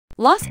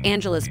Los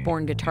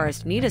Angeles-born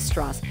guitarist Nita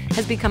Strauss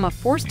has become a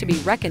force to be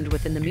reckoned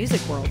with in the music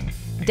world,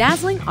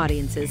 dazzling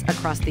audiences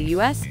across the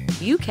US,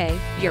 UK,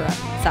 Europe,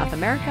 South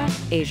America,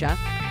 Asia,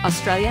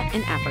 Australia,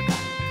 and Africa.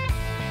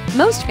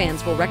 Most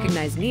fans will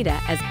recognize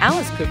Nita as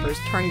Alice Cooper's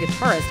turn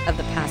guitarist of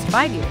the past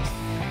 5 years,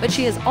 but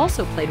she has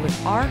also played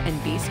with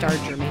R&B star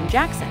Jermaine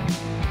Jackson,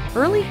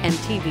 early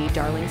MTV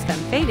darlings Femme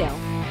Fatale,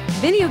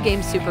 video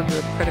game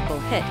supergroup Critical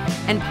Hit,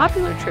 and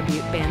popular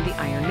tribute band the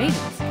Iron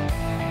Maidens.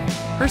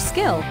 Her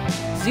skill,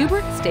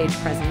 exuberant stage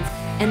presence,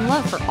 and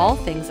love for all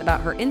things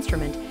about her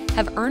instrument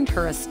have earned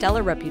her a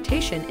stellar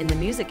reputation in the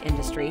music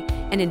industry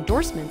and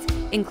endorsements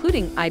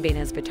including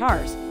Ibanez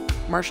Guitars,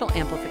 Marshall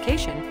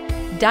Amplification,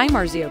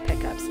 DiMarzio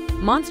Pickups,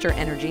 Monster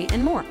Energy,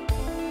 and more.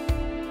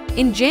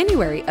 In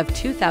January of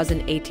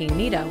 2018,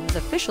 Nita was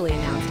officially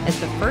announced as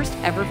the first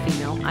ever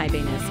female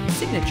Ibanez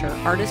signature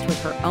artist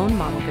with her own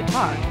model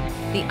guitar,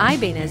 the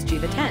Ibanez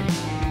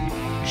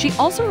JIVA10. She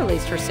also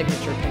released her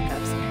signature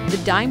pickups, the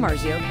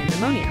DiMarzio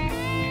Pandemonium.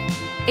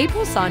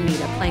 April saw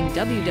Nita playing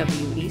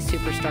WWE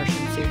Superstar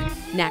Shinsuke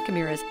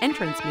Nakamura's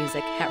entrance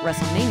music at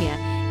Wrestlemania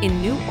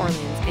in New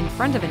Orleans in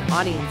front of an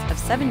audience of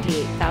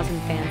 78,000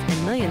 fans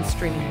and millions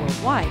streaming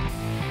worldwide.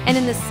 And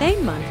in the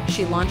same month,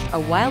 she launched a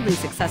wildly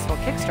successful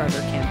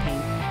Kickstarter campaign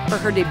for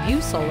her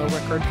debut solo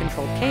record,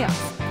 Controlled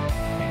Chaos.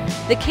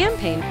 The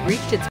campaign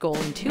reached its goal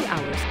in 2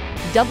 hours,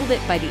 doubled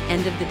it by the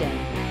end of the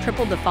day,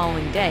 tripled the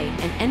following day,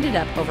 and ended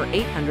up over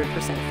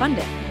 800%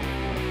 funded.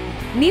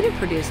 Nita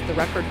produced the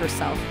record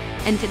herself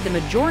and did the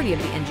majority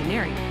of the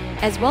engineering,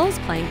 as well as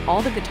playing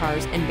all the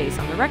guitars and bass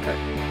on the record.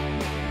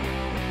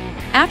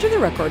 After the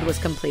record was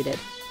completed,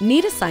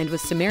 Nita signed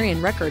with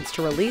Sumerian Records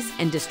to release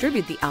and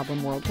distribute the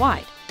album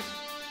worldwide.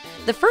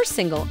 The first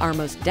single, Our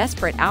Most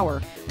Desperate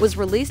Hour, was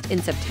released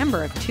in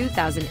September of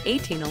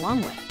 2018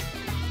 along with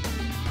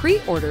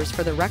pre-orders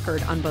for the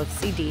record on both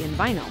CD and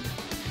vinyl,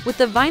 with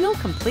the vinyl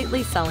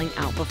completely selling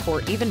out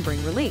before even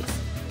bring release.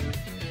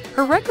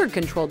 Her record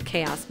Controlled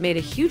Chaos made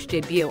a huge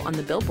debut on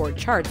the Billboard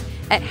charts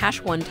at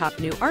 #1 Top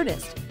New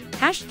Artist,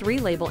 #3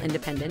 Label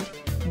Independent,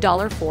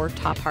 $4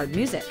 Top Hard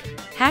Music,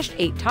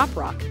 #8 Top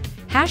Rock,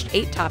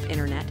 #8 Top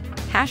Internet,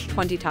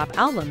 #20 Top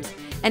Albums,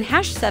 and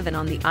 #7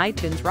 on the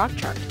iTunes Rock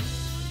Chart.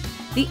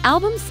 The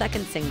album's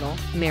second single,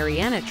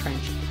 Mariana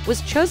Trench,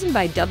 was chosen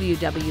by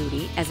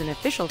WWE as an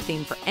official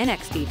theme for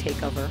NXT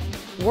TakeOver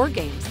War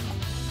Games.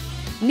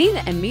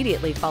 Nita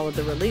immediately followed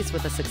the release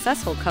with a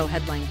successful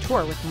co-headline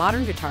tour with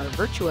modern guitar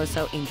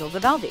virtuoso Angel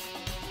Vivaldi.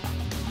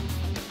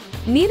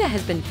 Nita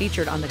has been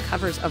featured on the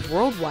covers of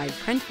worldwide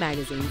print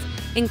magazines,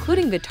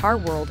 including Guitar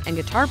World and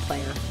Guitar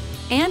Player,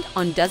 and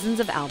on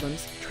dozens of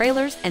albums,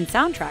 trailers, and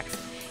soundtracks,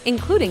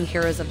 including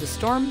Heroes of the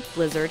Storm,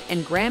 Blizzard,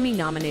 and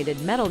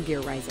Grammy-nominated Metal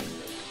Gear Rising,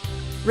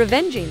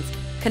 Revengings,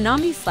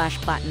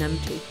 Konami/Platinum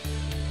 2.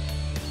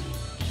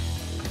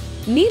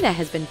 Nita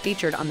has been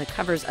featured on the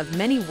covers of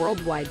many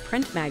worldwide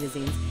print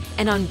magazines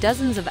and on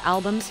dozens of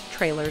albums,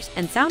 trailers,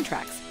 and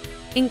soundtracks,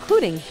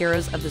 including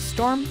Heroes of the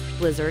Storm,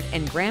 Blizzard,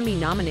 and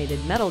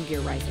Grammy-nominated Metal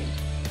Gear Rising,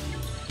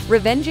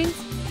 Revengings,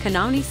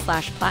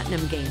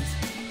 Konami/Platinum Games,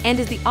 and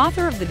is the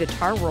author of the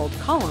Guitar World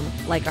column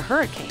Like a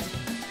Hurricane.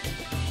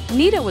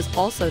 Nita was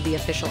also the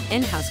official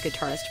in-house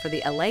guitarist for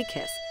the LA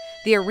Kiss,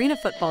 the arena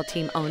football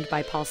team owned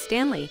by Paul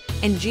Stanley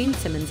and Gene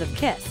Simmons of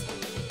Kiss.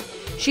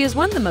 She is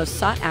one of the most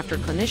sought-after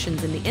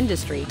clinicians in the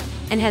industry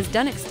and has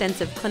done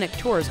extensive clinic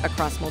tours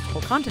across multiple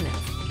continents.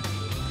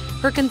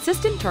 Her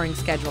consistent touring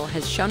schedule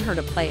has shown her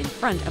to play in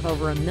front of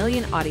over 1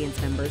 million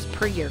audience members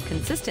per year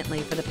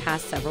consistently for the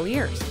past several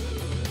years.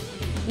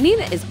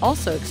 Nita is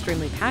also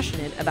extremely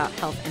passionate about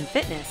health and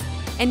fitness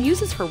and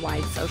uses her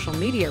wide social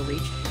media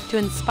reach to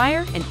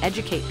inspire and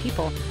educate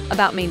people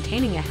about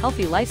maintaining a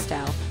healthy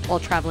lifestyle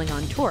while traveling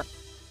on tour.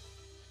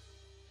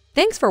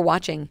 Thanks for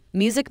watching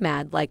Music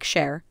Mad. Like,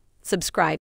 share, subscribe.